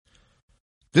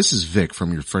This is Vic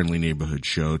from your friendly neighborhood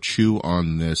show, Chew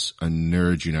on This, a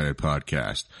Nerds United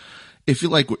podcast. If you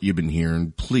like what you've been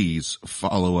hearing, please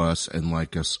follow us and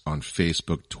like us on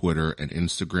Facebook, Twitter, and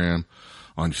Instagram.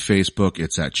 On Facebook,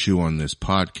 it's at Chew on This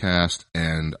podcast,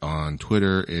 and on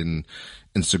Twitter and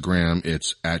Instagram,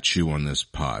 it's at Chew on This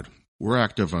pod. We're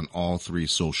active on all three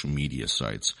social media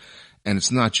sites, and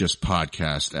it's not just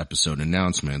podcast episode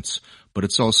announcements, but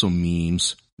it's also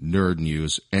memes, nerd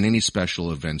news, and any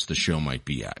special events the show might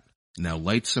be at. Now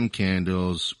light some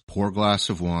candles, pour a glass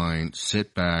of wine,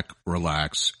 sit back,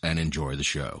 relax, and enjoy the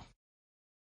show.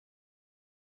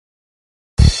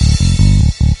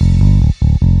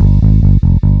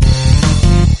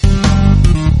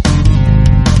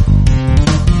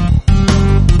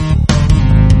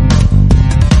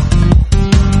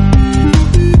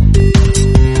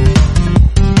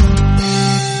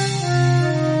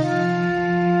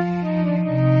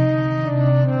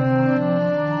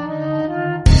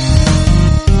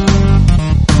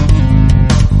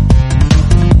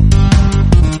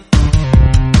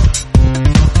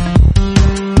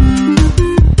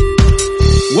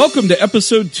 Welcome to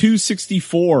episode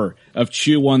 264 of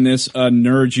Chew on This, a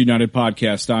Nerds United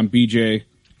podcast. I'm BJ.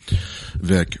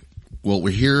 Vic, well,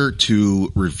 we're here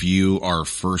to review our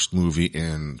first movie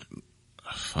in,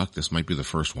 this might be the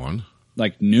first one.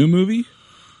 Like new movie?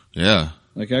 Yeah.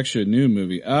 Like actually a new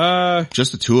movie.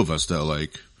 Just the two of us though,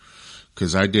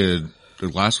 cause the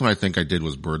last one I think I did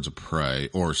was Birds of Prey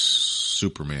or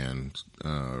Superman,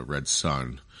 Red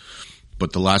Sun.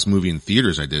 But the last movie in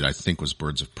theaters I did, I think, was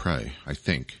Birds of Prey. I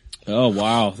think. Oh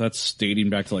wow, that's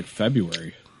dating back to like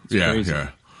February. It's crazy.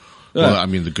 Yeah. Well, I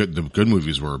mean, the good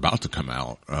movies were about to come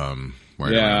out,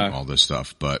 right around all this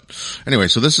stuff. But anyway,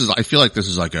 so I feel like this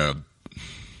is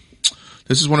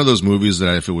one of those movies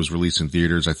that if it was released in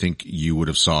theaters, I think you would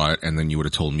have saw it and then you would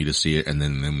have told me to see it and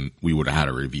then we would have had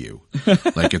a review.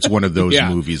 Like it's one of those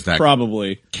movies that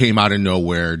probably came out of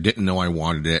nowhere, didn't know I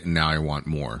wanted it, and now I want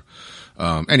more.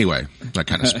 Anyway, that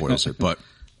kind of spoils it, but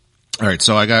all right.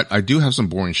 So I do have some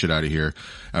boring shit out here.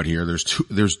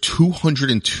 There's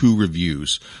 202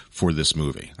 reviews for this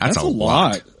movie. That's a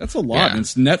lot. That's a lot. Yeah. And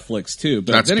it's Netflix too,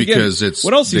 but that's then because again,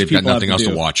 what else they've got nothing else to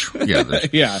to watch. Yeah.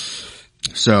 Yeah.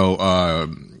 So,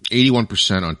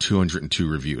 81% on 202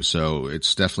 reviews. So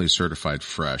it's definitely certified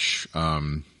fresh.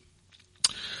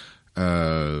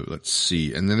 Let's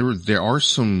see. And then there are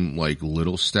some like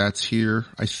little stats here,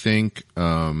 I think.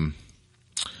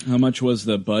 How much was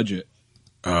the budget?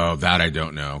 That I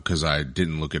don't know because I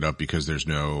didn't look it up because there's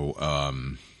no,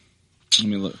 Let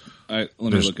me look. Let me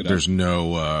look it up. There's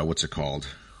no, what's it called?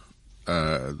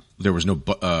 There was no,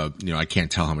 I can't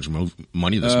tell how much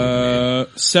money this movie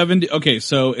made. 70. Okay.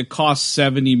 So it cost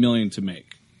 $70 million to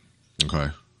make. Okay.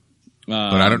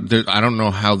 But I don't know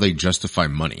how they justify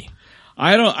money.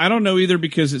 I don't know either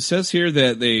because it says here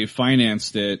that they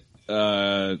financed it.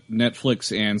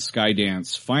 Netflix and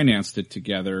Skydance financed it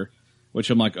together, which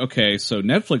I'm like, okay, so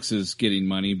Netflix is getting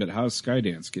money, but how is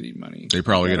Skydance getting money? They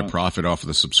probably get a profit off of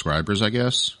the subscribers, I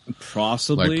guess.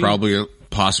 Possibly.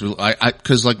 Possibly.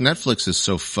 Cause like Netflix is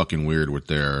so fucking weird with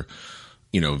their,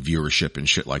 viewership and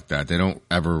shit like that. They don't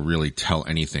ever really tell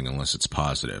anything unless it's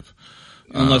positive.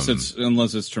 Unless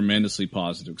it's tremendously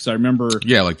positive. Cause I remember,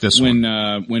 like this when,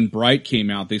 one. When Bright came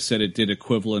out, they said it did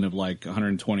equivalent of like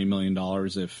 $120 million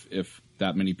if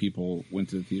that many people went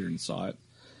to the theater and saw it,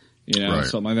 right.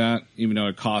 Something like that, even though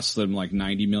it cost them like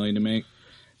 $90 million to make.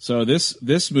 So this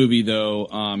movie though,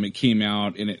 it came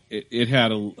out and it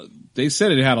had they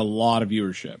said it had a lot of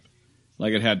viewership.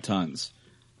 Like it had tons.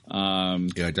 Yeah,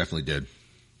 it definitely did.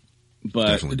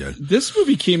 But this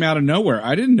movie came out of nowhere.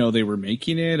 I didn't know they were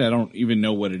making it. I don't even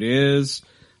know what it is.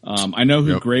 I know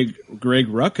who Greg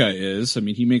Rucka is. I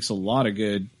mean, he makes a lot of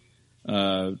good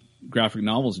graphic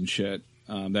novels and shit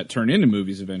that turn into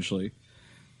movies eventually.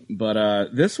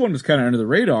 But this one was kind of under the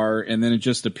radar, and then it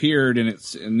just appeared, and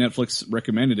Netflix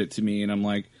recommended it to me, and I'm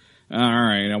like, all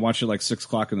right. And I watched it like 6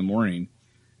 o'clock in the morning,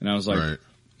 and I was like,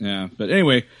 yeah. But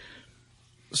anyway.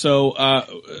 So,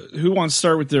 who wants to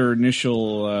start with their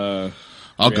initial,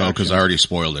 I'll go because I already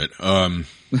spoiled it.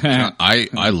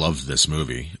 I loved this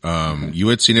movie. You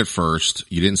had seen it first.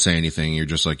 You didn't say anything. You're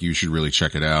just like, you should really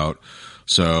check it out.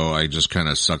 So I just kind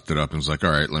of sucked it up and was like,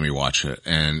 all right, let me watch it.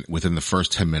 And within the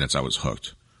first 10 minutes, I was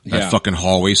hooked. That fucking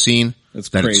hallway scene that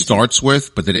crazy. It starts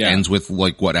with, but then it ends with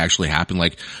like what actually happened.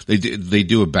 Like they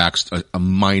do a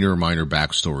minor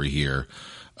backstory here.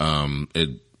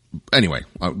 Anyway,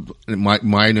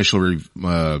 my initial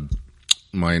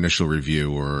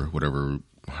review or whatever,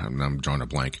 I'm drawing a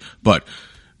blank, but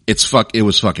it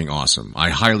was fucking awesome. I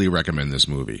highly recommend this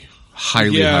movie.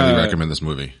 Highly recommend this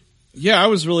movie. Yeah, I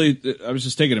was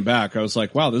just taken aback. I was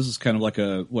like, wow, this is kind of like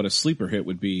what a sleeper hit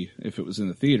would be if it was in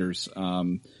the theaters.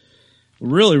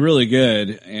 Really, really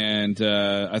good. And,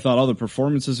 I thought all the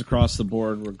performances across the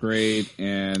board were great.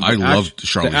 And I loved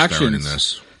Charlize Theron in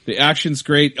this. The action's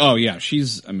great. Oh yeah,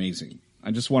 she's amazing.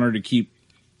 I just want her to keep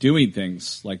doing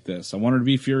things like this. I want her to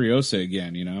be Furiosa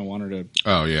again, you know? I want her to...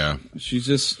 Oh yeah.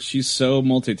 She's so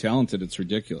multi-talented, it's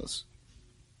ridiculous.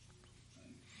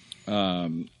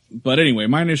 But anyway,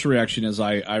 my initial reaction is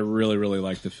I really, really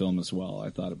liked the film as well. I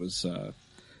thought it was,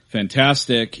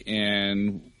 fantastic,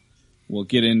 and we'll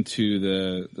get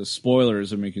into the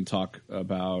spoilers and we can talk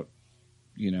about,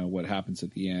 you know, what happens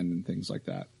at the end and things like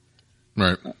that.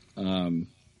 Right.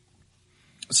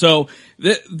 So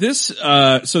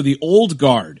so the old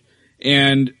guard,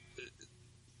 and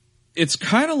it's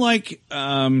kind of like,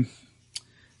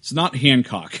 it's not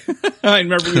Hancock. I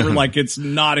remember we were like, it's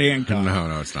not Hancock.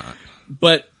 No, it's not.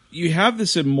 But you have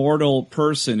this immortal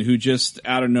person who just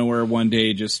out of nowhere one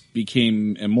day just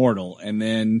became immortal, and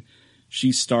then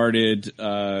she started,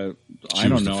 I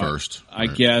don't know, first, I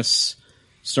guess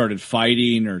started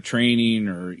fighting or training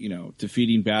or, you know,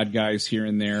 defeating bad guys here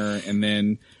and there. And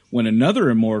then when another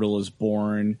immortal is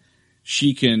born,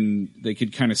 they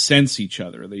could kind of sense each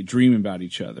other. They dream about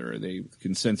each other. They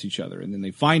can sense each other. And then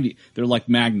they're like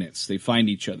magnets. They find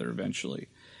each other eventually.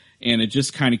 And it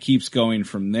just kind of keeps going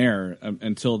from there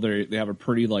until they have a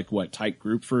pretty tight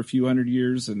group for a few hundred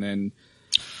years. And then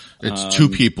it's two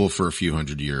people for a few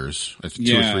hundred years. It's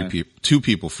two or three people. Two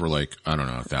people for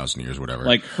 1,000 years, whatever.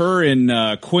 Like her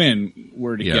and Quinn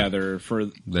were together for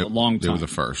a long time. They were the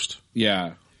first.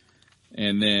 Yeah,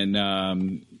 and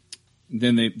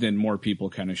then more people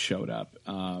kind of showed up.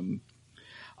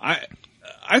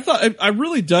 I thought I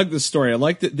really dug the story. I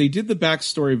liked that they did the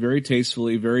backstory very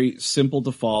tastefully, very simple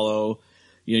to follow.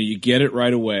 You know, you get it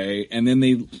right away, and then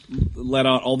they let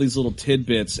out all these little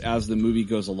tidbits as the movie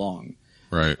goes along.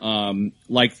 Right.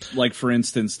 Like for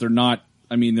instance, they're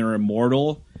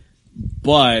immortal,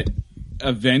 but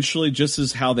eventually, just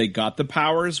as how they got the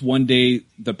powers, one day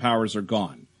the powers are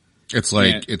gone. It's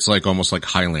like almost like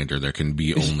Highlander. There can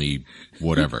be only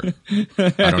whatever. I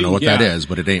don't know what that is,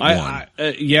 but it ain't one.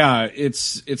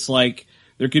 It's like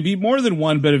there could be more than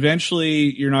one, but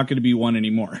eventually you're not going to be one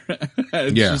anymore.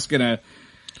 It's just gonna,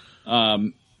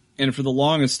 and for the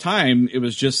longest time, it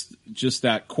was just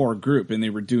that core group, and they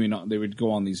would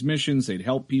go on these missions, they'd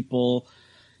help people,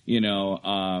 you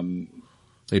know,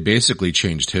 they basically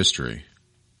changed history.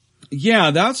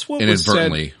 Yeah, that's what was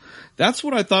inadvertently. Said. That's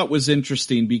what I thought was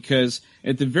interesting, because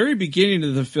at the very beginning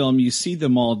of the film, you see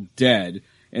them all dead,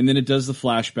 and then it does the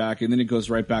flashback, and then it goes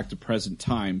right back to present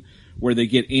time, where they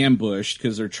get ambushed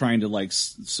because they're trying to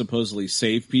supposedly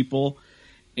save people,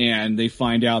 and they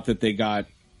find out that they got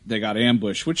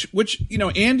ambushed, which, you know,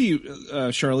 Andy,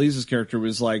 Charlize's character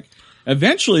was like,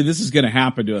 eventually this is going to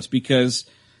happen to us because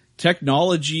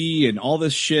technology and all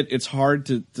this shit, it's hard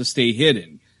to stay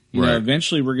hidden. You know,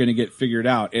 eventually we're going to get figured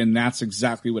out, and that's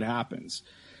exactly what happens.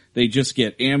 They just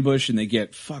get ambushed and they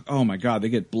get they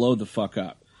get blown the fuck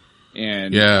up.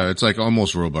 And yeah, it's like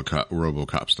almost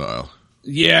RoboCop style.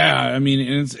 Yeah, I mean,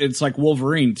 and it's like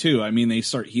Wolverine too. I mean, they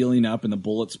start healing up and the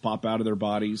bullets pop out of their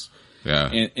bodies. Yeah.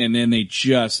 And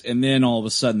then all of a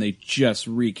sudden they just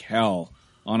wreak hell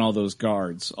on all those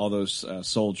guards, all those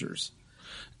soldiers.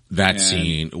 That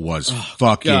scene was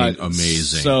fucking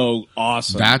amazing. So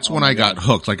awesome. That's when I got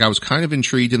hooked. Like, I was kind of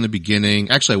intrigued in the beginning.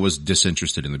 Actually, I was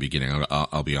disinterested in the beginning.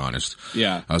 I'll be honest.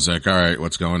 Yeah. I was like, all right,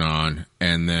 what's going on?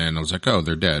 And then I was like, oh,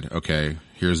 they're dead. Okay.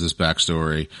 Here's this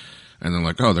backstory. And then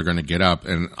like, oh, they're going to get up.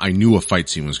 And I knew a fight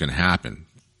scene was going to happen,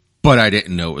 but I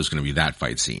didn't know it was going to be that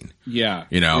fight scene. Yeah.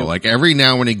 You know, like every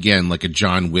now and again, like a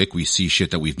John Wick, we see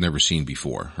shit that we've never seen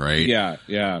before, right? Yeah,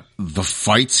 yeah. The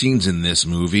fight scenes in this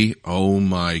movie, oh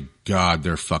my God,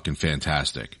 they're fucking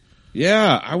fantastic.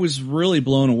 Yeah, I was really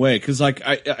blown away because like,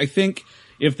 I think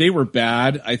if they were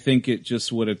bad, I think it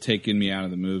just would have taken me out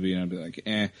of the movie and I'd be like,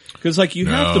 eh. Cause like you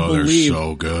have to believe, they're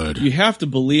so good. You have to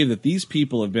believe that these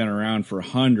people have been around for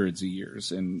hundreds of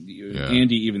years and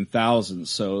Andy even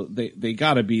thousands. So they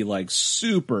gotta be like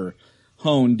super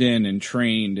honed in and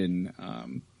trained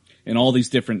and all these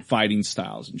different fighting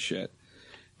styles and shit.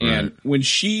 Right. And when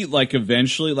she like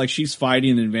eventually, like she's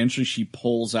fighting and eventually she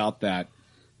pulls out that,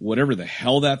 whatever the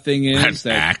hell that thing is.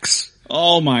 That axe.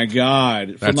 Oh my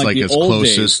God. That's like the as old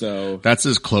closest, days, though. That's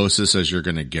as closest as you're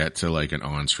gonna get to like an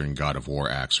on-screen God of War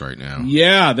axe right now.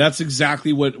 Yeah, that's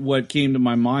exactly what came to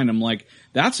my mind. I'm like,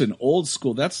 that's an old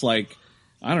school, that's like,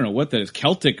 I don't know what that is,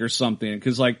 Celtic or something.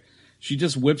 Cause like, she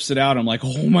just whips it out. I'm like,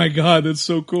 oh my God, that's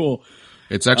so cool.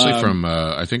 It's actually from,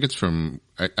 I think it's from,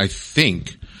 I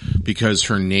think because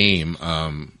her name,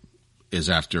 is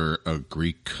after a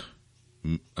Greek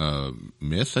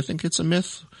myth. I think it's a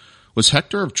myth. Was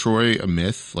Hector of Troy a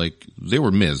myth? Like, they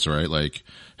were myths, right? Like,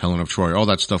 Helen of Troy, all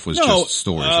that stuff was just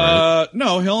stories, right?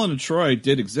 No, Helen of Troy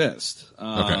did exist.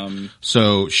 Okay.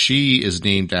 So she is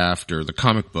named after, the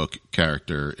comic book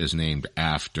character is named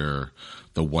after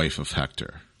the wife of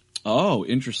Hector. Oh,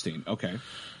 interesting. Okay.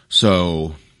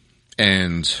 So,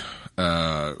 and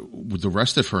the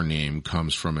rest of her name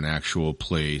comes from an actual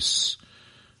place,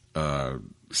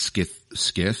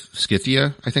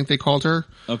 Scythia, I think they called her.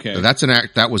 Okay.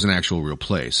 That was an actual real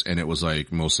place, and it was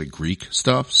like mostly Greek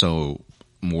stuff, so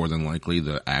more than likely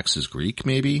the axe is Greek,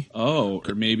 maybe. Oh,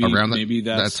 or maybe around maybe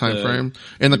that's that time frame.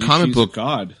 In the comic book,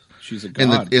 she's a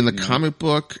god. In the comic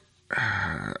book,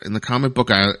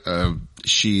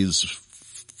 she's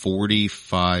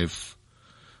 45.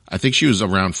 I think she was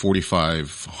around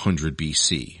 4500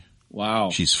 BC.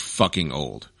 Wow, she's fucking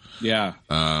old. Yeah.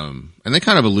 And they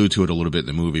kind of allude to it a little bit in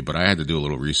the movie, but I had to do a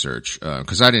little research,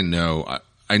 cause I didn't know,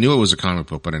 I knew it was a comic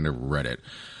book, but I never read it.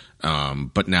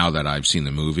 But now that I've seen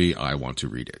the movie, I want to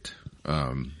read it.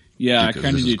 Yeah, I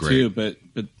kind of do too, but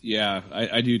yeah,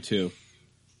 I do too.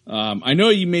 I know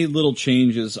you made little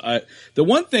changes. The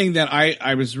one thing that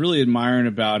I was really admiring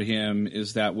about him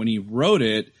is that when he wrote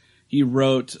it,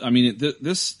 I mean,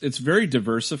 it's very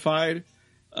diversified.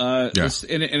 And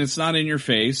it's not in your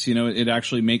face, you know, it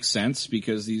actually makes sense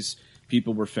because these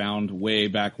people were found way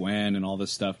back when and all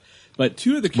this stuff. But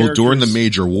two of the characters. During the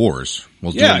major wars.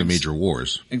 During the major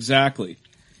wars. Exactly.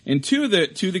 And two of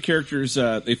the characters,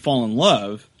 they fall in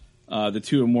love, the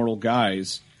two immortal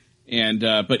guys. And,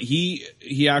 but he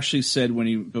actually said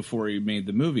before he made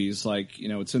the movies, like, you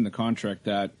know, it's in the contract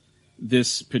that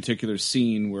this particular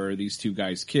scene where these two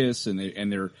guys kiss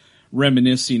and they're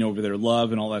reminiscing over their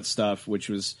love and all that stuff,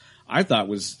 which I thought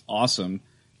was awesome.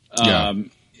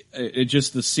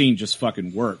 The scene just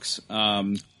fucking works.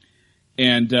 But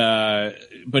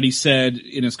he said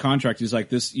in his contract, he's like,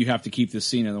 you have to keep this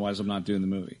scene, otherwise I'm not doing the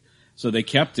movie. So they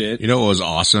kept it. You know what was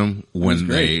awesome? When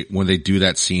they do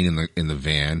that scene in the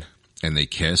van and they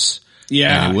kiss.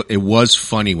 Yeah. And it was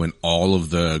funny when all of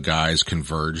the guys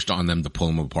converged on them to pull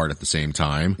them apart at the same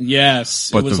time. Yes.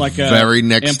 But the very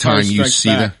next time you see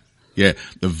them, the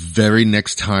very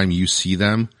next time you see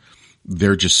them,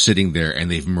 they're just sitting there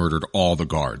and they've murdered all the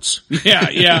guards. Yeah.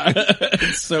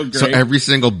 It's so great. So every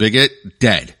single bigot,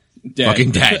 dead.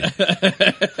 Fucking dead.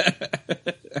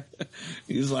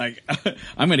 He's like,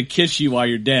 I'm going to kiss you while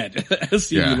you're dead.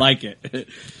 See if you like it.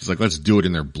 He's like, let's do it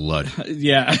in their blood.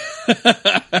 Yeah.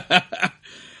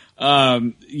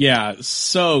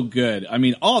 So good. I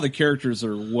mean, all the characters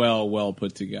are well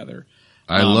put together.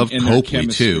 I love Copley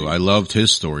too. I loved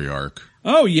his story arc.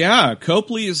 Oh yeah.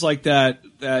 Copley is like that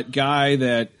guy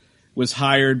that was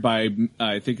hired by,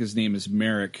 I think his name is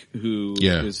Merrick, who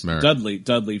is Merrick.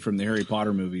 Dudley from the Harry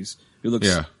Potter movies, who looks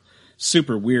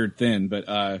super weird thin,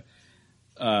 but,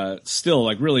 still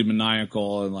like really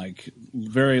maniacal and like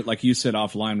very, like you said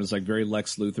offline, was like very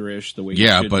Lex Luthor-ish the way he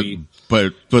should be.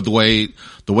 But the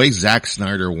way Zack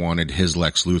Snyder wanted his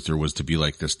Lex Luthor was to be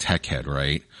like this tech head,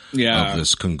 right? Yeah. Of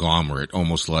this conglomerate,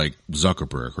 almost like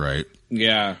Zuckerberg, right?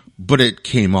 Yeah. But it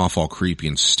came off all creepy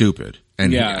and stupid.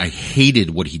 And I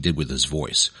hated what he did with his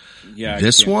voice. Yeah.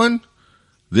 This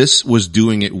was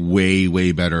doing it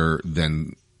way better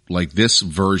than like this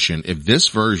version. If this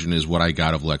version is what I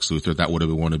got of Lex Luthor, that would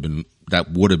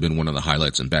have been one of the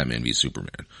highlights in Batman v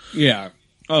Superman. Yeah.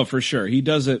 Oh, for sure. He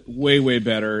does it way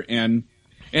better. And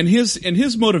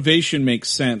his motivation makes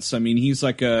sense. I mean, he's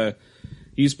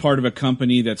part of a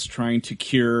company that's trying to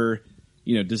cure,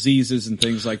 you know, diseases and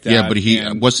things like that. Yeah, but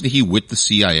wasn't he with the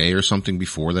CIA or something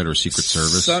before that, or Secret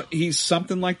Service? He's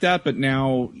something like that, but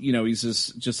now, you know, he's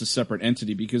just a separate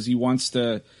entity because he wants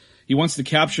to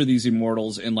capture these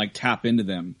immortals and like tap into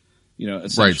them, you know,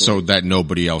 essentially. Right, so that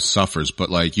nobody else suffers. But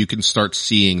like, you can start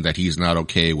seeing that he's not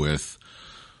okay with,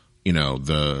 you know,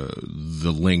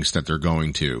 the links that they're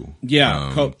going to.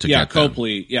 Yeah,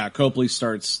 Copley. Yeah, Copley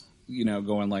starts, you know,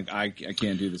 going like, I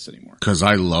can't do this anymore. Cause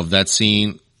I love that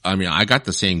scene. I mean, I got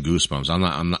the same goosebumps.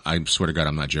 I swear to God,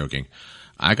 I'm not joking.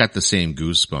 I got the same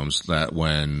goosebumps that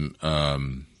when,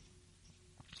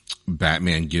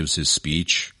 Batman gives his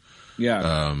speech.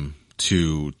 Yeah.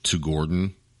 To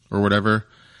Gordon or whatever.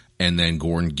 And then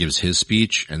Gordon gives his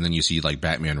speech and then you see like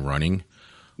Batman running.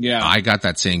 Yeah. I got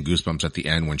that same goosebumps at the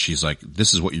end when she's like,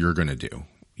 this is what you're going to do.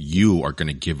 You are going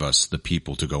to give us the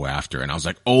people to go after. And I was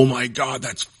like, oh my God,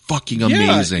 that's fucking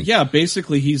amazing. Yeah.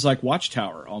 Basically he's like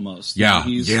Watchtower almost. Yeah.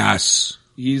 He's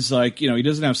like, you know, he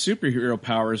doesn't have superhero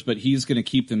powers, but he's going to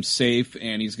keep them safe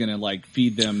and he's going to like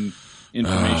feed them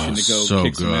information to go so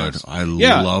kick some good. ass. I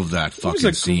love that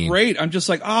fucking scene. Great. I'm just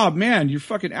like, oh man, you're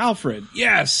fucking Alfred.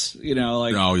 Yes. You know,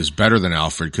 like. No, he's better than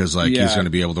Alfred because like he's going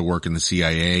to be able to work in the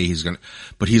CIA.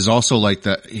 But he's also like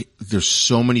that. There's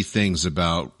so many things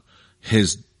about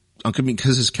his,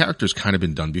 because his character's kind of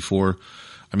been done before.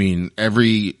 I mean,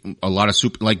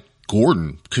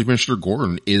 Commissioner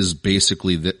Gordon is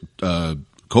basically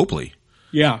Copley.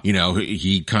 Yeah. You know,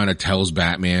 he kind of tells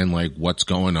Batman, like, what's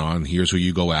going on. Here's who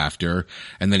you go after.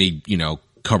 And then he,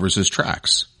 covers his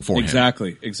tracks for him.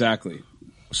 Exactly.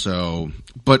 So,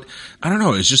 but I don't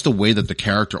know. It's just the way that the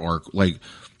character arc, like,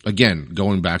 again,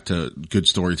 going back to good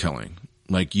storytelling,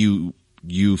 like you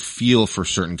feel for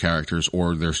certain characters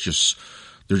or they're just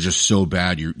so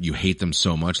bad. You hate them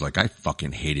so much. Like I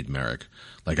fucking hated Merrick.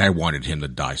 Like I wanted him to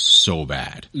die so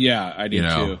bad. Yeah, I did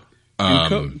too.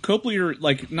 And Copley, are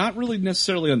like not really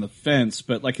necessarily on the fence,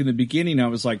 but like in the beginning, I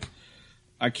was like,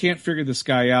 I can't figure this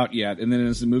guy out yet. And then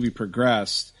as the movie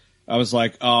progressed, I was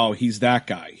like, oh, he's that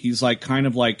guy. He's like kind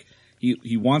of like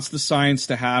he wants the science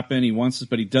to happen. He wants it,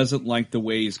 but he doesn't like the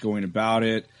way he's going about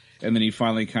it. And then he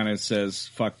finally kind of says,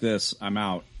 "Fuck this, I'm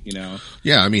out." You know?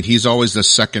 Yeah, I mean, he's always the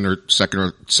secondary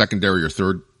or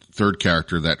third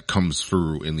character that comes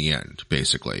through in the end,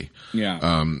 basically.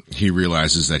 Yeah. He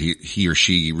realizes that he or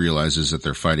she realizes that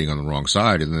they're fighting on the wrong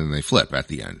side and then they flip at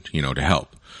the end, to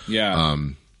help. Yeah.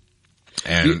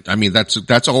 And I mean,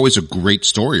 that's always a great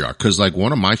story arc. Cause like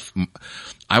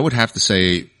I would have to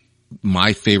say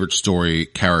my favorite story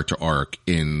character arc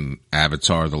in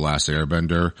Avatar: The Last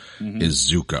Airbender is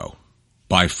Zuko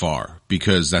by far,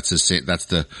 because that's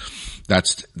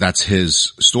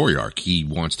his story arc. He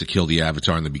wants to kill the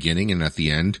Avatar in the beginning, and at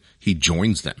the end, he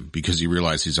joins them because he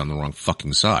realizes he's on the wrong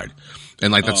fucking side.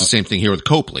 And like, that's the same thing here with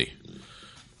Copley.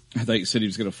 I thought you said he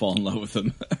was going to fall in love with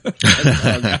him.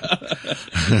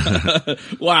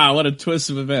 Wow, what a twist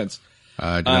of events.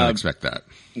 I did not expect that.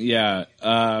 Yeah.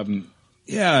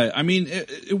 Yeah, I mean,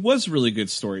 it was really good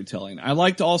storytelling. I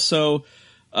liked also,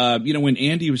 when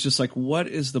Andy was just like, what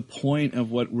is the point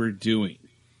of what we're doing?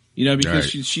 Because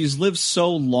she's lived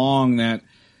so long that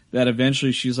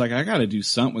eventually she's like, I got to do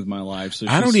something with my life. So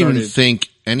I don't even think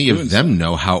any of them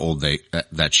know how old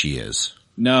that she is.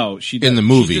 No, she doesn't. In the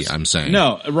movie, I'm saying.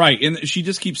 No, right. And she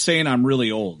just keeps saying, I'm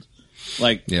really old.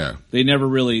 Like, yeah. They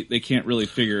can't really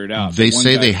figure it out. They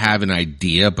say they have an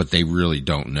idea, but they really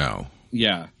don't know.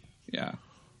 Yeah.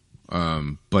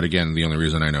 But again, the only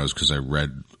reason I know is because I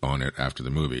read on it after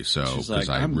the movie. So, because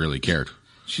I really cared.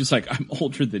 She's like, I'm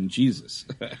older than Jesus.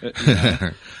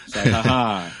 It's like,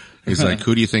 haha. He's like,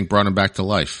 who do you think brought him back to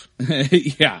life?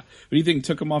 Yeah. Who do you think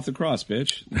took him off the cross,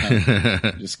 bitch?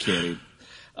 No, just kidding.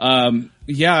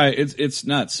 Yeah, it's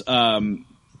nuts.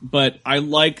 But I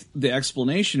like the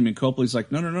explanation. I mean, Copley's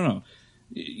like, no.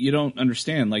 You don't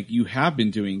understand. Like, you have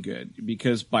been doing good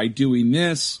because by doing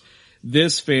this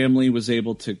family was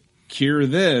able to cure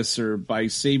this, or by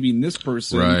saving this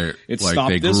person, right? It like stopped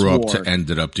they this grew war. up to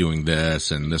ended up doing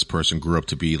this, and this person grew up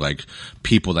to be like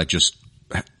people that just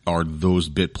are those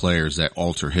bit players that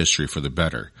alter history for the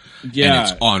better. Yeah. And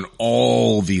it's on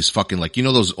all these fucking, like,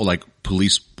 those like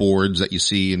police boards that you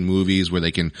see in movies where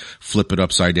they can flip it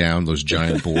upside down, those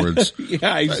giant boards.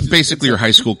 Yeah. Basically your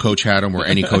high school coach had them, or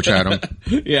any coach had them.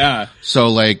 Yeah. So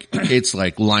like, it's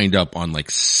like lined up on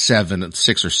like 6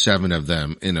 or 7 of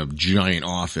them in a giant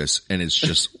office. And it's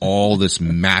just all this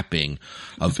mapping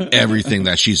of everything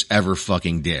that she's ever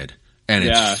fucking did. And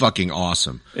it's fucking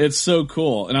awesome. It's so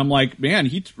cool. And I'm like, man,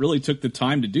 he really took the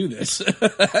time to do this.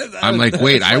 I'm like,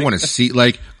 wait, I want to see,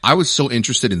 like, I was so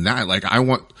interested in that. Like, I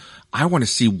want to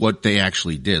see what they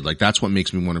actually did. Like, that's what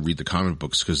makes me want to read the comic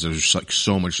books, because there's like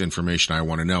so much information I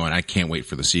want to know, and I can't wait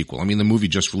for the sequel. I mean, the movie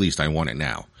just released. I want it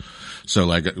now. So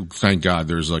like, thank God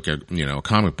there's like a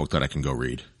comic book that I can go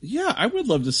read. Yeah. I would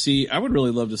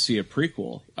really love to see a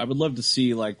prequel. I would love to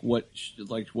see what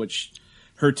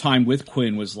her time with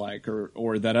Quinn was like,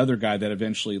 or that other guy that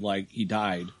eventually, like, he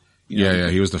died. Yeah,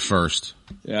 he was the first.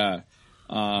 Yeah.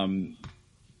 I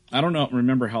don't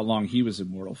remember how long he was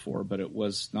immortal for, but it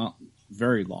was not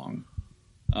very long.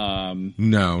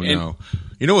 No. You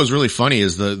know what was really funny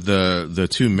is the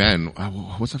two men,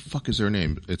 what the fuck is their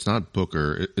name? It's not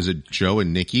Booker. Is it Joe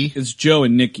and Nikki? It's Joe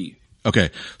and Nikki. Okay.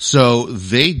 So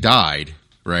they died,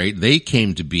 right? They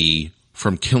came to be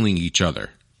from killing each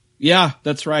other. Yeah,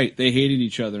 that's right. They hated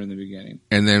each other in the beginning.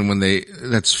 And then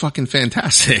that's fucking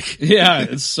fantastic. Yeah,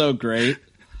 it's so great.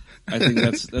 I think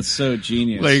that's so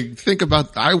genius. Like, think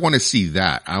about, I want to see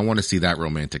that. I want to see that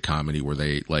romantic comedy where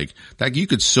they, like, that you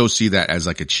could so see that as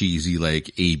like a cheesy, like,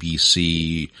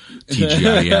 ABC,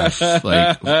 TGIF,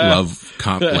 like, love,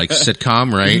 like,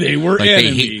 sitcom, right? They were like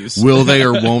enemies. Will they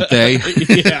or won't they?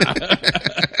 Yeah.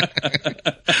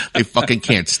 They fucking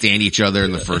can't stand each other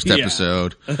in the first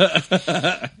episode.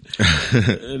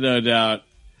 No doubt.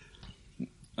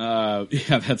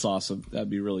 Yeah, that's awesome. That'd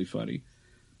be really funny.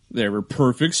 They were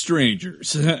perfect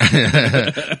strangers.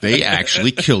 They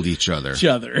actually killed each other.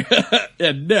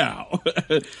 And now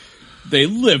they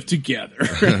live together.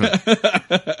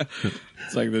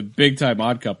 It's like the big time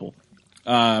Odd Couple.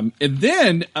 And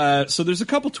then, so there's a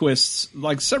couple twists,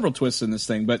 like several twists in this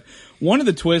thing, but one of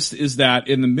the twists is that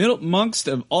in the middle, amongst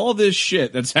of all this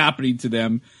shit that's happening to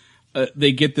them,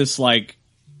 they get this like,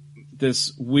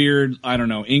 this weird, I don't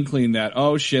know, inkling that,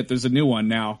 oh shit, there's a new one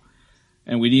now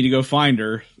and we need to go find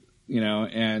her, you know,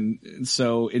 and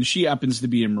she happens to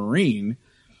be a Marine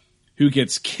who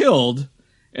gets killed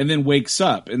and then wakes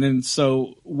up. And then,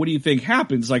 so what do you think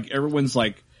happens? Like everyone's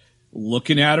like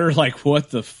looking at her like, what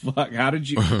the fuck?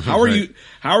 How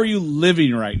are you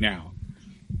living right now?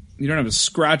 You don't have a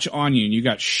scratch on you and you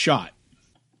got shot.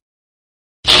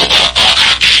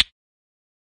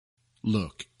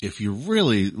 Look, if you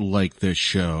really like this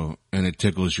show and it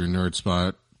tickles your nerd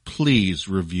spot, please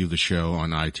review the show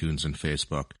on iTunes and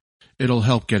Facebook. It'll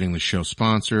help getting the show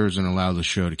sponsors and allow the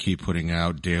show to keep putting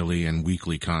out daily and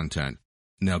weekly content.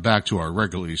 Now back to our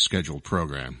regularly scheduled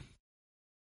program.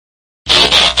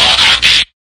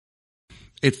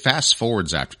 It fast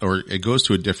forwards after, or it goes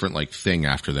to a different like thing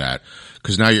after that,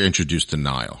 because now you're introduced to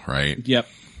Nile, right? Yep.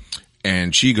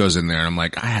 And she goes in there and I'm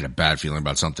like, I had a bad feeling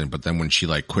about something, but then when she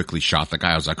like quickly shot the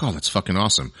guy, I was like, oh, that's fucking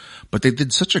awesome. But they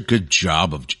did such a good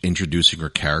job of introducing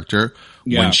her character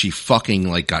when she fucking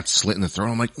like got slit in the throat.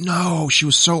 I'm like, no, she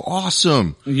was so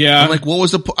awesome. Yeah. I'm like, what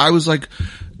was I was like,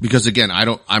 because again,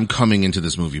 I'm coming into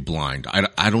this movie blind.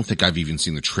 I don't think I've even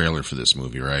seen the trailer for this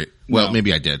movie, right? Well,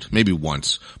 maybe I did, maybe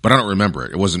once, but I don't remember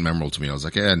it. It wasn't memorable to me. I was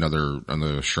like, another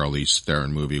Charlize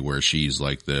Theron movie where she's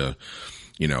like the,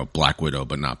 you know, Black Widow,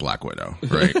 but not Black Widow,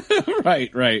 right?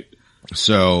 Right.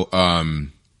 So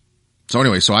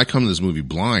anyway, so I come to this movie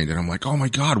blind and I'm like, oh my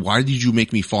God, why did you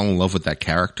make me fall in love with that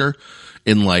character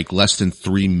in like less than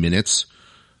 3 minutes?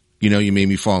 You know, you made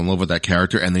me fall in love with that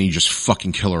character and then you just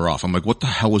fucking kill her off. I'm like, what the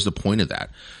hell was the point of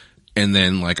that? And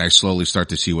then like I slowly start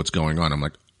to see what's going on. I'm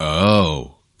like,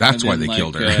 oh, that's why they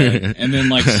killed her. And then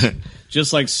like,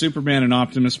 just like Superman and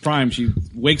Optimus Prime, she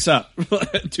wakes up 2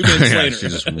 minutes later. She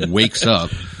just wakes up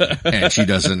and she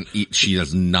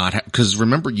does not have, cause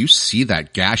remember you see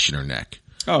that gash in her neck.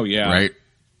 Oh yeah.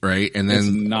 Right. And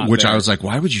then, I was like,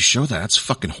 why would you show that? That's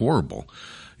fucking horrible,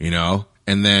 you know?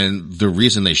 And then the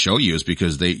reason they show you is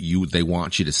because they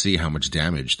want you to see how much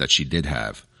damage that she did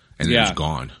have. And it's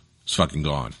gone. It's fucking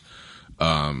gone.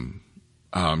 Oh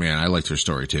man, I liked her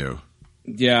story too.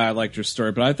 Yeah, I liked her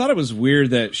story, but I thought it was weird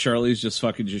that Charlize just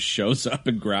shows up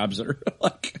and grabs her.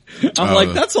 I'm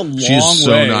like, that's a long way. She's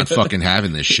so not fucking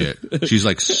having this shit. She's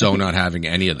like so not having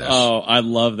any of this. Oh, I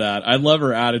love that. I love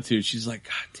her attitude. She's like,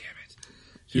 God damn it.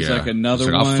 She's like, another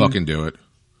one. I'll fucking do it.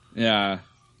 Yeah.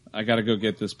 I gotta go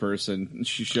get this person. And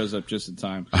she shows up just in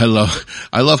time. I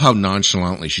love how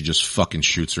nonchalantly she just fucking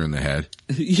shoots her in the head.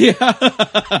 Yeah.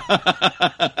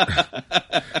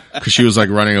 Cause she was like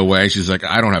running away. She's like,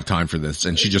 I don't have time for this.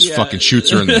 And she just fucking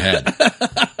shoots her in the head.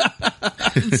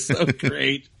 It's so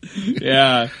great.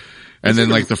 Yeah. And then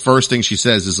like the first thing she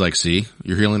says is like, see,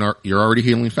 you're already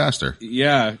healing faster.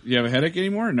 Yeah. You have a headache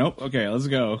anymore? Nope. Okay, let's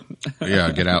go.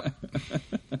 Yeah, get out.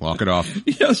 Walk it off.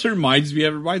 Yeah, this reminds me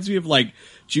of like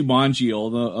Jumanji,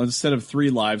 although instead of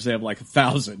 3 lives, they have like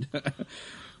 1,000.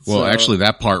 Well, actually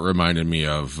that part reminded me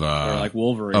of, like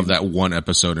Wolverine. Of that one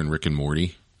episode in Rick and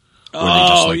Morty.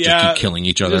 Where they just keep killing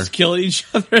each other. Just killing each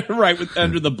other right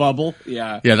under the bubble.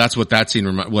 Yeah. Yeah, that's what that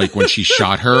scene like when she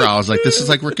shot her, I was like, this is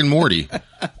like Rick and Morty.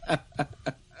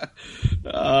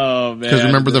 Oh man. Because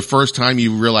remember the first time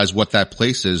you realize what that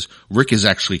place is, Rick is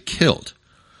actually killed.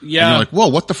 Yeah. And you're like, whoa,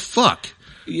 what the fuck?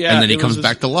 Yeah. And then he comes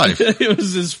back to life. It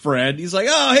was his friend. He's like,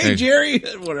 oh, hey Jerry.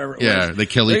 Whatever it was. They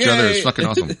kill each other. It's fucking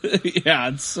awesome. Yeah,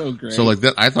 it's so great. So like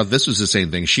that, I thought this was the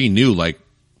same thing. She knew like,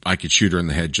 I could shoot her in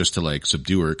the head just to like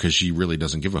subdue her because she really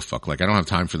doesn't give a fuck. Like I don't have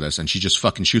time for this. And she just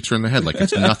fucking shoots her in the head like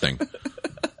it's nothing.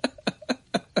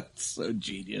 So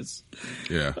genius.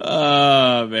 Yeah.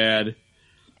 Oh man.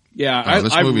 Yeah.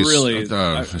 This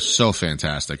movie's so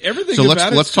fantastic. Everything. So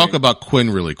let's talk about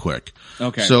Quinn really quick.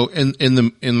 Okay. So in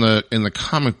the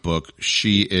comic book,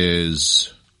 she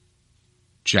is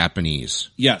Japanese.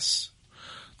 Yes.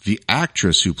 the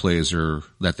actress who plays her,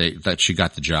 that she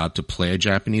got the job to play a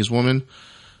Japanese woman,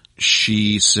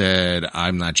 she said,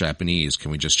 "I'm not Japanese.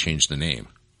 Can we just change the name?"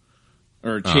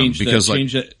 Or change the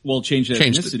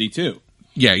ethnicity too.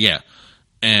 Yeah.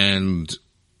 And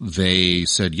they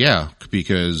said, yeah,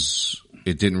 because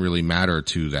it didn't really matter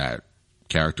to that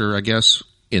character, I guess,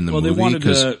 in the movie.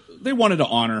 They wanted to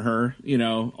honor her,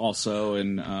 also,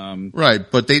 and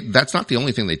right, but that's not the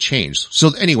only thing they changed.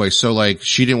 So anyway,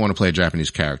 she didn't want to play a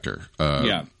Japanese character,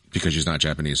 because she's not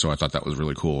Japanese. So I thought that was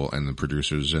really cool, and the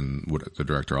producers and the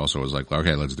director also was like,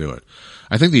 okay, let's do it.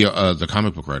 I think the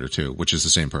comic book writer too, which is the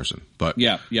same person, but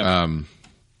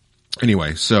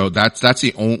anyway, so that's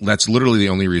literally the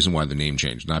only reason why the name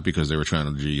changed, not because they were trying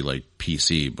to be like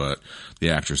PC, but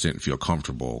the actress didn't feel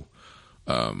comfortable,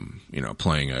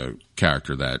 playing a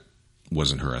character that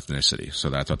wasn't her ethnicity.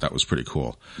 So I thought that was pretty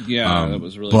cool. Yeah, that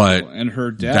was really cool. And her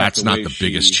death, that's not the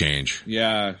biggest change.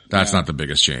 Yeah. That's not the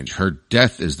biggest change. Her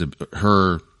death is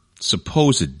her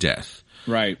supposed death.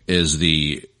 Right. Is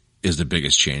the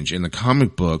biggest change. In the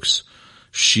comic books,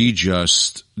 she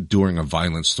just, during a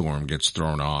violent storm, gets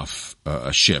thrown off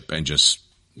a ship and just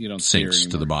sinks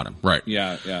to the bottom. Right.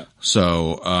 Yeah.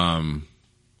 So,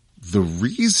 the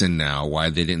reason now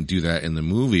why they didn't do that in the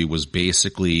movie was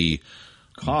basically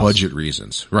cost. Budget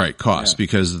reasons. Right. Cost. Yeah.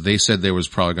 Because they said there was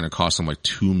probably going to cost them like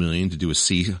 $2 million to do a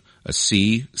sea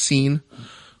scene.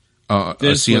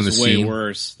 This was way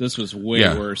worse. This was way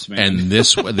worse, man. And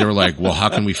they were like, well, how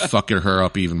can we fuck her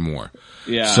up even more?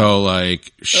 Yeah. So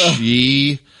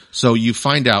so you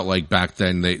find out like back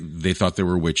then they thought they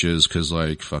were witches because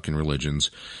like fucking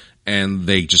religions. And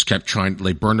they just kept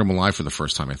they burned them alive for the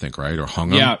first time, I think, right? Or hung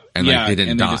them. Yeah. And they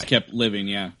didn't die. They just kept living,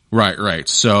 yeah. Right.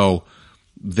 So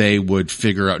they would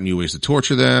figure out new ways to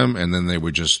torture them. And then they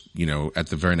would just, at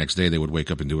the very next day, they would wake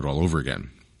up and do it all over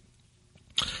again.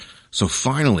 So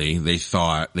finally, they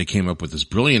came up with this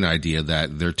brilliant idea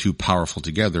that they're too powerful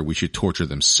together. We should torture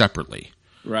them separately.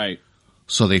 Right.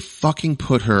 So they fucking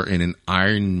put her in an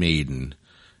Iron Maiden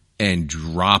and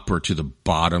drop her to the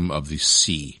bottom of the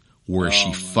sea where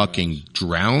she fucking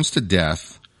drowns to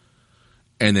death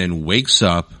and then wakes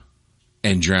up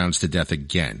and drowns to death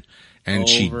again. And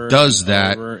she does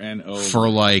that for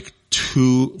like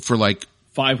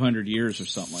 500 years or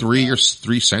something.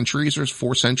 Three centuries or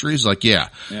 4 centuries. Like, yeah,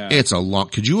 it's a long.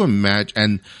 Could you imagine?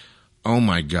 And oh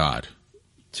my God,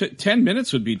 10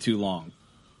 minutes would be too long.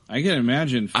 I can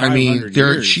imagine. 500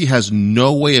 years. She has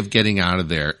no way of getting out of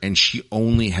there, and she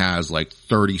only has like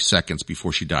 30 seconds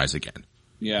before she dies again.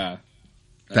 Yeah,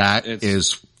 that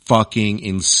is fucking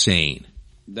insane.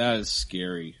 That is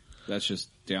scary. That's just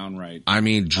downright. I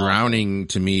mean, drowning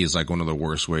to me is like one of the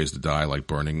worst ways to die, like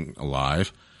burning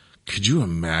alive. Could you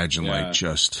imagine, God,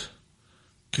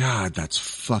 that's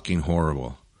fucking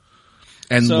horrible.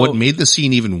 And what made the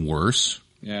scene even worse,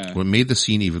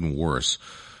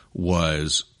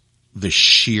 was the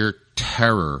sheer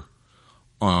terror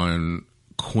on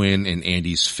Quinn and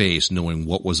Andy's face, knowing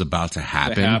what was about to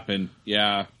happen.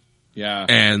 Yeah.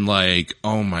 And like,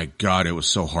 oh my God, it was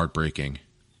so heartbreaking.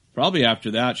 Probably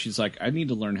after that, she's like, I need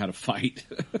to learn how to fight.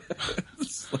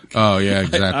 Oh yeah,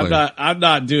 exactly. I'm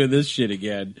not doing this shit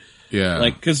again. Yeah.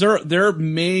 Like, cause their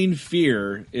main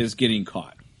fear is getting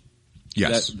caught.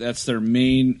 Yes. That's their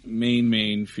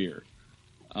main fear.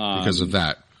 Because of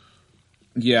that.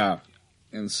 Yeah.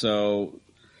 And so,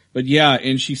 but yeah,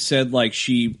 and she said like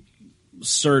she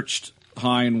searched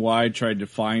high and wide, tried to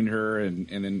find her and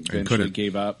then eventually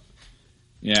gave up.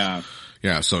 Yeah.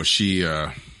 Yeah. So she,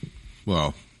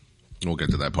 well, we'll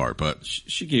get to that part, but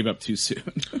she gave up too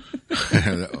soon.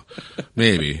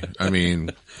 Maybe. I mean,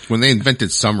 when they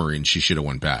invented submarines, she should have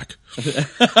went back.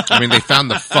 I mean, they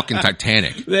found the fucking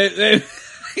Titanic. They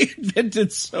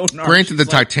invented sonar. Granted, the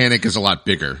Titanic is a lot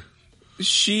bigger.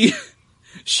 She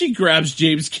grabs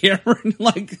James Cameron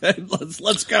like,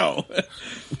 let's go.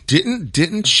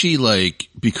 Didn't she like,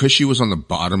 because she was on the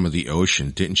bottom of the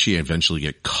ocean, didn't she eventually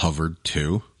get covered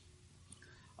too?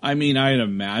 I mean, I'd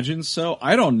imagine so.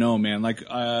 I don't know, man. Like,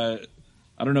 I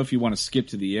don't know if you want to skip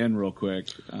to the end real quick.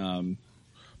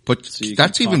 But so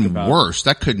that's even worse.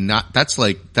 That could not, that's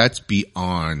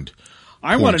beyond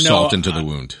pouring salt into the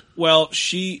wound. Well,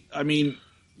 the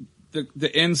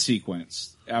end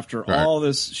sequence, after all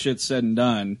this shit's said and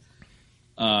done,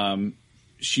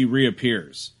 she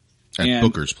reappears. At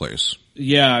Booker's place.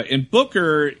 Yeah, and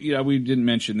Booker, we didn't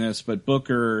mention this, but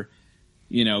Booker,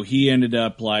 he ended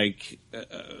up like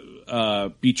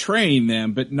betraying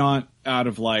them, but not out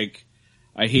of like,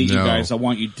 I hate you guys, I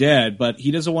want you dead, but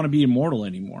he doesn't want to be immortal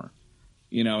anymore.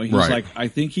 He's like, I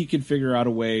think he could figure out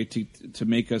a way to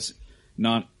make us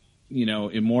not,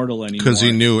 immortal anymore. Because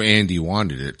he knew Andy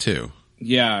wanted it too.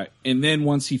 Yeah, and then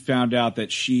once he found out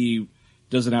that she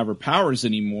doesn't have her powers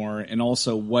anymore, and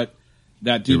also what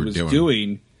that dude was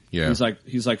doing, he's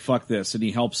like, fuck this, and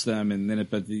he helps them, and then at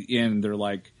the end, they're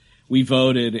like, we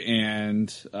voted,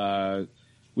 and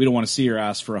we don't want to see her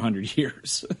ass for 100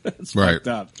 years. It's fucked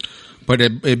up. But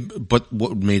but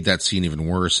what made that scene even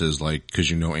worse is like,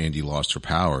 because Andy lost her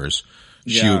powers,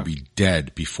 she would be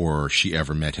dead before she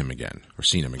ever met him again or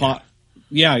seen him again.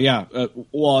 Yeah.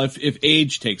 Well, if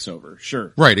age takes over,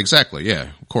 sure. Right, exactly. Yeah,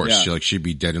 of course. Yeah. She'd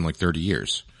be dead in like 30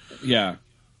 years. Yeah.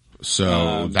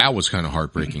 So that was kind of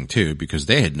heartbreaking too, because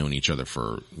they had known each other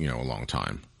for, a long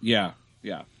time. Yeah.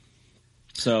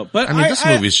 So, but I mean, this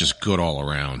movie is just good all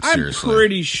around. Seriously. I'm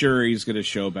pretty sure he's going to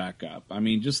show back up. I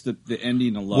mean, just the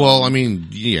ending alone. Well, I mean,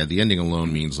 yeah, the ending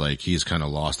alone means like he's kind of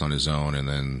lost on his own, and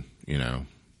then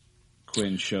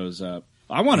Quinn shows up.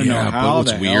 I want to know how.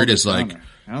 But what's weird is like,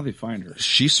 how do they find her?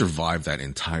 She survived that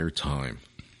entire time.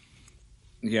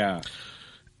 Yeah.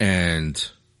 And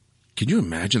can you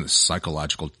imagine the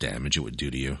psychological damage it would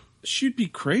do to you? She'd be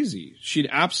crazy. She'd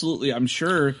absolutely, I'm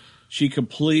sure she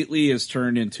completely is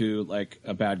turned into like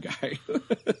a bad guy.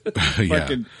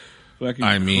 Fucking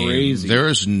crazy. There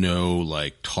is no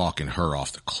like talking her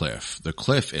off the cliff. The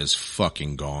cliff is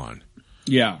fucking gone.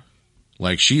 Yeah.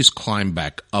 Like she's climbed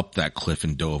back up that cliff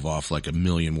and dove off like a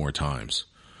million more times.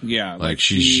 Yeah. Like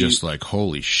she's just like,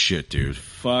 holy shit, dude.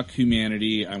 Fuck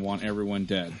humanity. I want everyone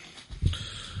dead.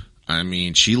 I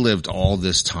mean, she lived all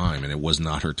this time and it was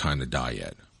not her time to die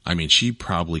yet. I mean, she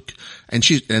probably, and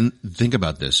think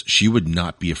about this. She would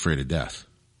not be afraid of death.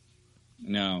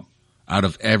 No. Out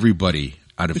of everybody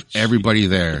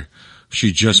there,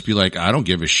 she'd just be like, I don't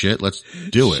give a shit. Let's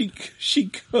do it.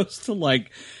 She goes to like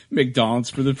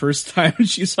McDonald's for the first time and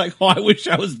she's like, oh, I wish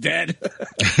I was dead.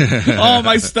 Oh,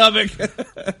 my stomach.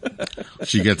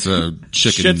 She gets a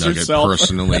chicken nugget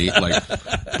personally, like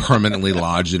permanently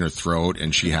lodged in her throat,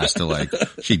 and she has to like,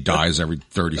 she dies every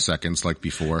 30 seconds like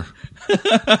before.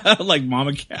 Like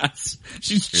Mama Cass.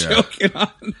 She's choking on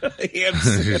a ham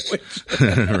sandwich.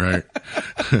 Right.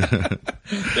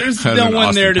 There's no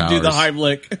one there to do the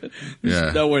Heimlich.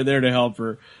 There's nowhere there to help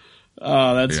her.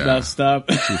 Oh, that's messed up.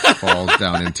 She falls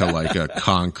down into like a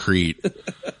concrete,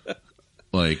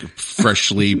 like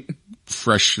freshly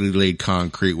laid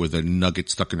concrete with a nugget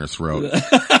stuck in her throat.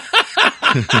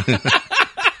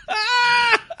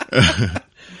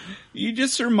 You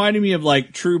just reminded me of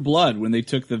like True Blood when they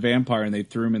took the vampire and they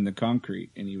threw him in the concrete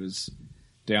and he was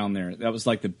down there. That was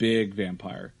like the big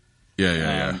vampire.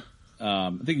 Yeah.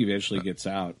 I think he eventually gets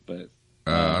out, but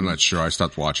I'm not sure. I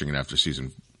stopped watching it after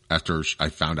I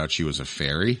found out she was a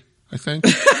fairy, I think.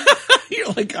 You're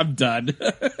like, I'm done.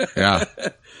 Yeah.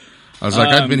 I was like,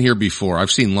 I've been here before.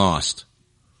 I've seen Lost.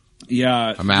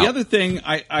 Yeah. I'm out. The other thing,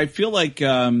 I feel like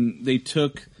they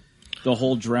took the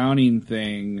whole drowning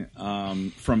thing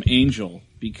from Angel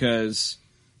because,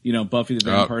 Buffy the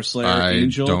Vampire Slayer,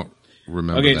 Angel. I don't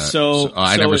remember that. So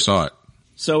I never saw it.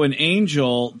 So in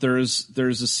Angel, there's a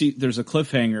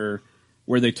cliffhanger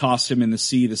where they toss him in the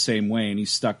sea the same way and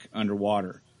he's stuck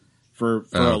underwater. For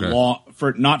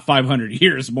not 500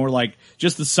 years, more like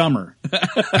just the summer.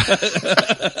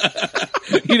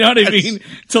 You know what I mean?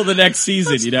 Till the next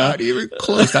season, That's not even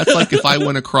close. That's like if I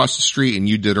went across the street and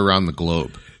you did around the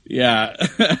globe. Yeah.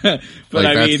 But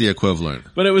that's the equivalent.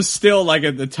 But it was still like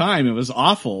at the time, it was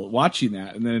awful watching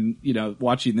that. And then,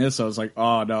 watching this, I was like,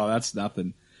 oh no, that's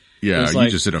nothing. Yeah. You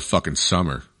just did a fucking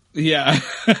summer. Yeah.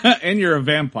 And you're a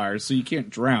vampire, so you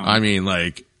can't drown. I mean,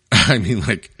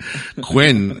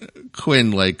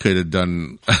 Quinn like could have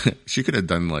done, she could have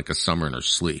done like a summer in her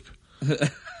sleep.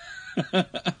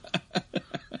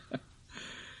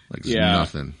 Like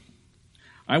nothing.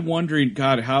 I'm wondering,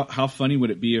 God, how funny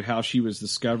would it be if how she was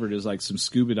discovered as like some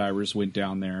scuba divers went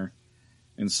down there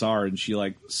and saw her and she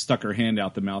like stuck her hand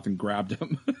out the mouth and grabbed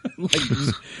him, like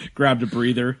just grabbed a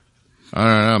breather. I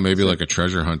don't know, maybe like a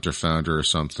treasure hunter found her or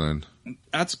something.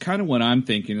 That's kind of what I'm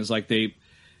thinking is like they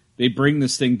bring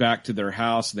this thing back to their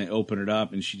house and they open it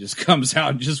up and she just comes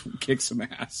out and just kicks some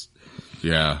ass.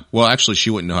 Yeah. Well, actually she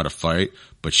wouldn't know how to fight,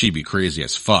 but she'd be crazy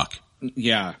as fuck.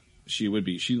 Yeah, she would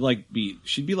be. She'd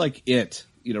be like it.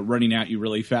 Running at you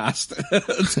really fast.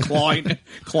 It's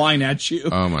clawing at you.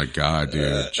 Oh my God,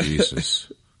 dude.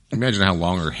 Jesus. Imagine how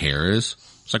long her hair is.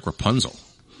 It's like Rapunzel.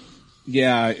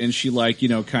 Yeah. And she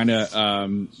kind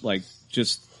of,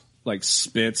 just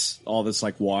spits all this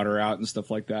water out and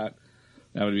stuff like that.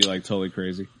 That would be totally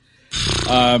crazy.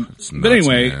 Nuts, but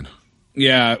anyway, man.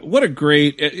 Yeah, what a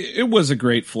great, it was a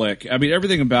great flick. I mean,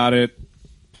 everything about it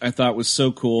I thought was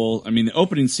so cool. I mean, the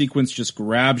opening sequence just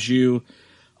grabs you.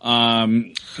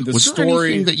 Was there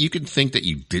anything that you could think that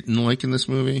you didn't like in this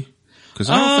movie? Because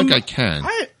I don't think I can.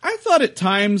 I thought at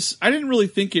times, I didn't really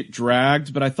think it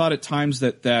dragged, but I thought at times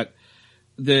that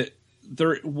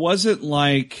there wasn't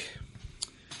like,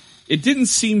 it didn't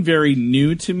seem very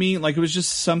new to me. Like it was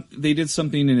just they did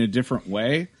something in a different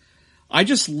way. I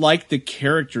just liked the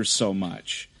characters so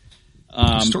much.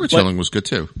 Storytelling was good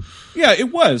too. Yeah,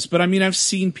 it was. But I mean, I've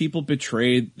seen people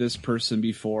betray this person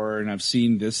before, and I've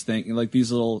seen this thing, like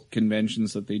these little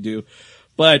conventions that they do.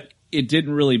 But it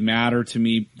didn't really matter to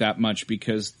me that much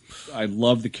because I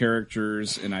love the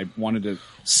characters and I wanted to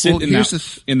sit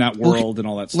in that world and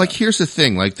all that stuff. Like, here's the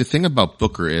thing. Like, the thing about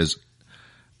Booker is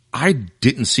I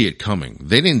didn't see it coming.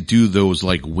 They didn't do those,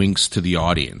 like, winks to the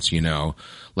audience, you know?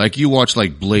 Like, you watch,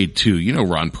 like, Blade 2, you know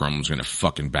Ron Perlman's gonna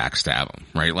fucking backstab him,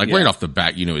 right? Like, right off the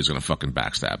bat, you know he's gonna fucking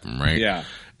backstab him, right? Yeah.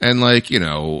 And, like, you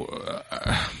know,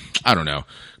 I don't know.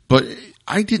 But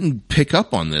I didn't pick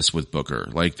up on this with Booker.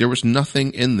 Like, there was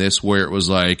nothing in this where it was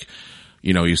like,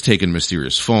 you know, he's taking a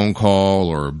mysterious phone call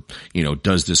or, you know,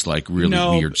 does this, like, really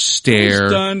weird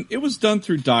stare. It was done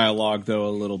through dialogue, though,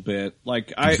 a little bit.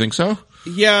 Like, you think so?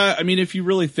 Yeah, I mean, if you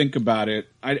really think about it,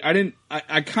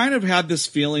 I kind of had this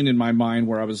feeling in my mind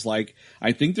where I was like,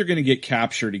 I think they're going to get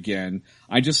captured again.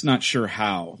 I'm just not sure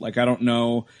how. Like, I don't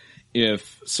know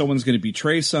if someone's going to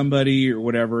betray somebody or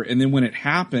whatever. And then when it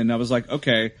happened, I was like,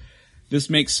 okay, this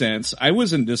makes sense. I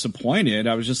wasn't disappointed.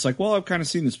 I was just like, well, I've kind of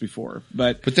seen this before.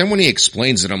 But then when he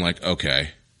explains it, I'm like, okay.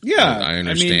 Yeah. I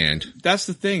understand. I mean, that's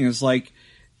the thing is like,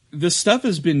 the stuff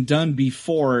has been done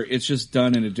before. It's just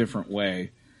done in a different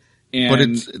way.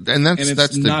 And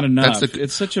that's not enough.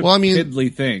 It's such a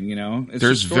piddly thing, you know?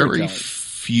 There's very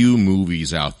few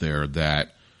movies out there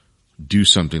that do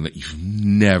something that you've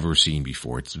never seen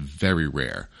before. It's very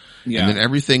rare. Yeah. And then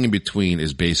everything in between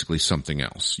is basically something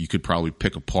else. You could probably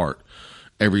pick apart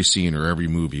every scene or every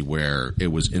movie where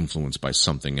it was influenced by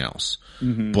something else.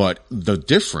 Mm-hmm. But the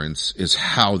difference is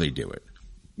how they do it.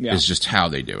 Yeah. It's just how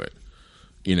they do it.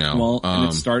 You know, well,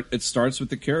 and it starts with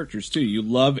the characters too. You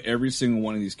love every single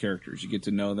one of these characters. You get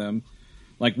to know them.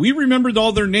 Like, we remembered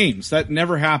all their names. That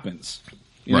never happens.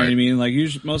 You know what I mean? Like,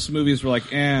 usually, most movies were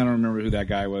like, I don't remember who that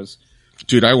guy was.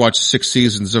 Dude, I watched 6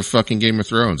 seasons of fucking Game of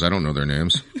Thrones. I don't know their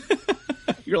names.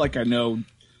 You're like, I know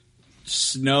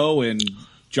Snow and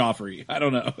Joffrey. I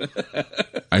don't know.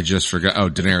 I just forgot. Oh,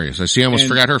 Daenerys. I almost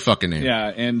forgot her fucking name. Yeah,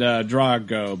 and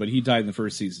Drago, but he died in the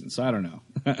first season, so I don't know.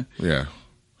 Yeah.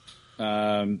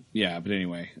 Yeah, but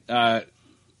anyway,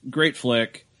 great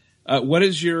flick. What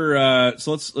is your,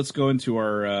 so let's go into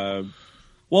our,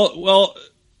 well,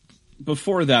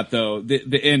 before that though,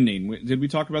 the ending, did we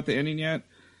talk about the ending yet?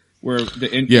 Where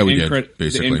the end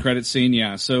credit scene.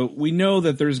 Yeah. So we know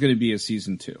that there's going to be a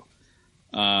season 2. You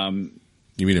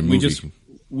mean a movie?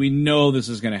 We know this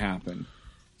is going to happen.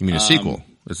 You mean a sequel?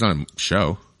 It's not a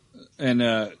show. And,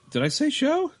 did I say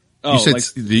show? Oh,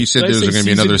 you said there was going to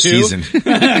be another season.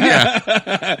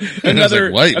 Yeah. another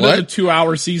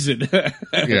 2-hour season.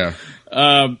 Yeah.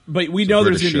 But we know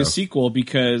there's going to be a sequel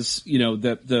because, you know,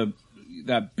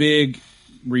 that big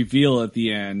reveal at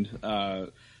the end,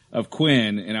 of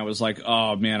Quinn. And I was like,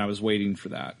 oh man, I was waiting for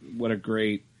that. What a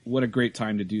great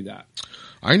time to do that.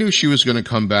 I knew she was going to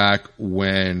come back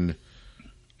when,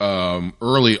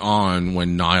 early on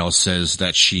when Niall says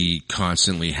that she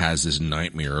constantly has this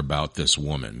nightmare about this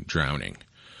woman drowning.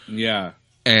 Yeah.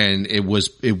 And it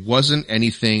wasn't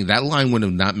anything, that line would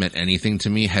have not meant anything to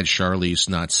me had Charlize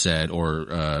not said,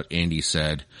 or, Andy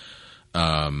said,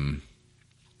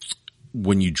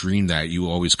 when you dream that, you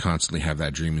always constantly have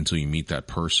that dream until you meet that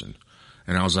person.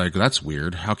 And I was like, that's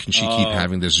weird. How can she keep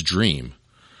having this dream?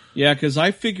 Yeah, cause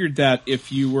I figured that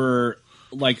if you were,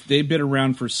 like, they've been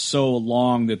around for so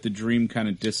long that the dream kind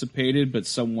of dissipated, but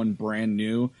someone brand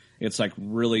new, it's like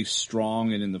really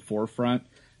strong and in the forefront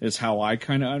is how I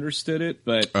kind of understood it.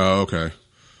 But okay.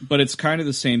 But it's kind of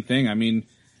the same thing. I mean,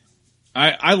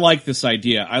 I like this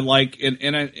idea. I like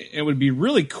it would be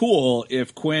really cool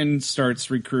if Quinn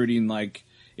starts recruiting, like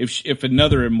if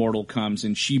another immortal comes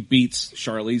and she beats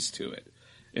Charlize to it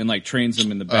and like trains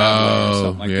them in the bad way or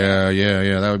something like that.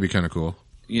 Yeah. That would be kind of cool.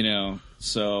 You know.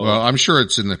 So, well, I'm sure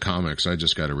it's in the comics. I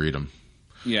just got to read them.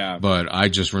 Yeah. But I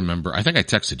just remember, I think I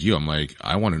texted you. I'm like,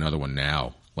 I want another one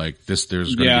now. Like there's going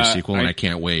to be a sequel and I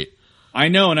can't wait. I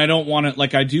know. And I don't want to,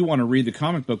 like, I do want to read the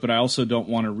comic book, but I also don't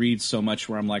want to read so much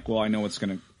where I'm like, well, I know it's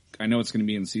going to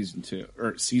be in season 2.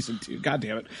 God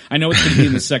damn it. I know it's going to be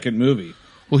in the second movie.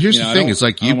 Well, here's the thing. It's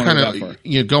like you kind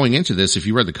of, going into this, if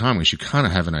you read the comics, you kind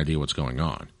of have an idea what's going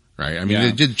on. Right. I mean,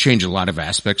 They did change a lot of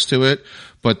aspects to it,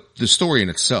 but the story in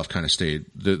itself kind of stayed.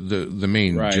 The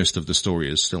main gist of the story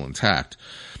is still intact.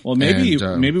 Well,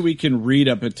 maybe we can read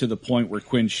up to the point where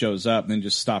Quinn shows up and then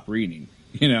just stop reading.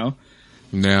 You know,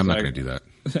 Nah, I'm not going to do that.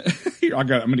 I'm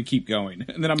going to keep going,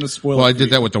 and then I'm going to spoil. Well, I did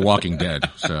that with The Walking Dead,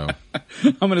 so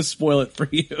I'm going to spoil it for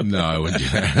you. No, I wouldn't do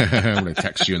that. I'm going to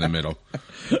text you in the middle.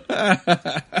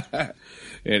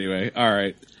 Anyway, all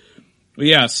right. Well,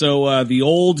 yeah. So The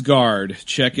Old Guard,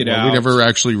 check it out. We never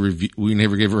actually we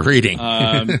never gave a rating.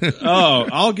 I'm going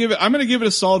to give it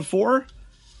a solid 4. I'm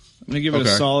going to give it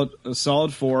a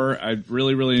solid 4. I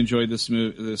really enjoyed this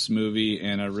movie,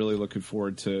 and I'm really looking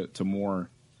forward to more.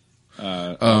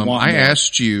 I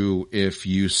asked you if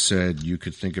you said you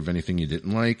could think of anything you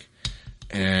didn't like,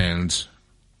 and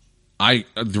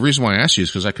the reason why I asked you is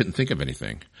because I couldn't think of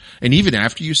anything. And even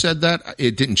after you said that,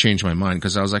 it didn't change my mind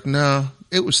because I was like, no,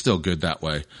 it was still good that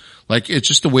way. Like, it's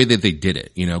just the way that they did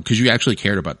it, because you actually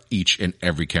cared about each and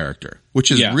every character, which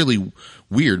is really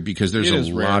weird because there's a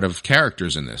lot of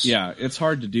characters in this. Yeah, it's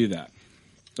hard to do that.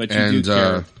 But you do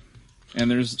care. And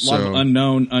there's a lot of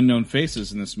unknown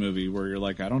faces in this movie where you're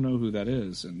like, I don't know who that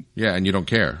is. And you don't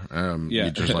care.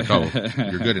 You're just like, oh,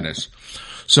 you're good in this.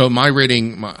 So my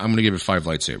rating, I'm going to give it 5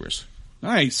 lightsabers.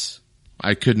 Nice.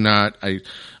 I could not,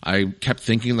 I kept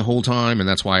thinking the whole time, and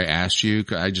that's why I asked you.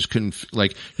 I just couldn't,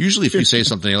 usually if you say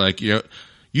something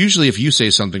usually if you say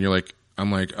something, you're like,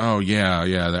 I'm like, oh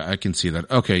yeah, I can see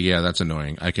that. Okay, yeah, that's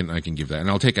annoying. I can give that. And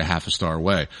I'll take a half a star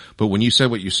away. But when you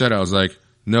said what you said, I was like,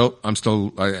 nope, I still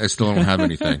don't have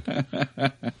anything.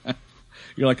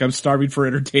 You're like, I'm starving for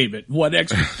entertainment. 1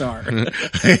 extra star.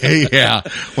 Yeah.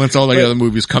 Once all the other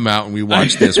movies come out and we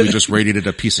watch this, we just rated it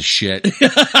a piece of shit.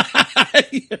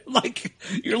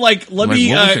 You're like, let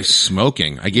me. What was I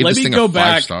smoking? I gave this thing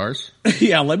 5 stars.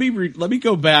 Yeah, let me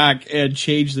go back and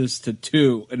change this to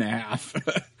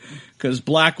 2.5. Because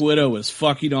Black Widow is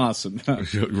fucking awesome.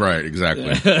 Right,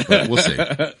 exactly. But we'll see.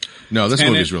 No, this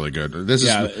movie is really good.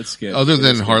 It's good. Other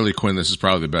than Harley Quinn, this is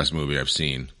probably the best movie I've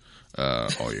seen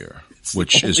all year,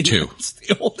 which is 2. It's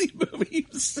the only movie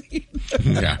you've seen.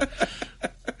 Yeah.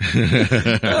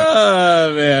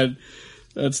 Oh man,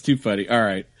 that's too funny. All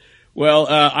right. Well,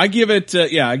 I gave it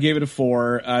a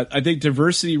 4. I think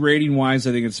diversity rating wise,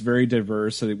 I think it's very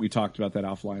diverse. I think we talked about that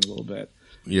offline a little bit.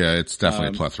 Yeah, it's definitely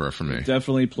a plethora for me.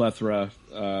 Definitely plethora.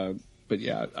 But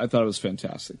yeah, I thought it was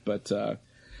fantastic. But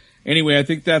anyway, I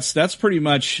think that's pretty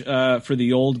much for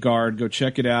The Old Guard. Go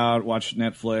check it out. Watch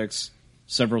Netflix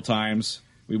several times.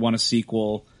 We want a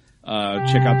sequel. Check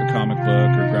out the comic book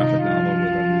or graphic novel,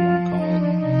 whatever you want to call it.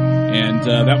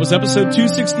 And that was episode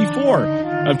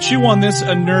 264 of Chew on This,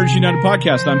 a Nerds United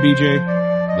podcast. I'm BJ.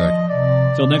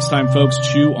 Back. Till next time, folks,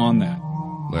 chew on that.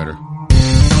 Later.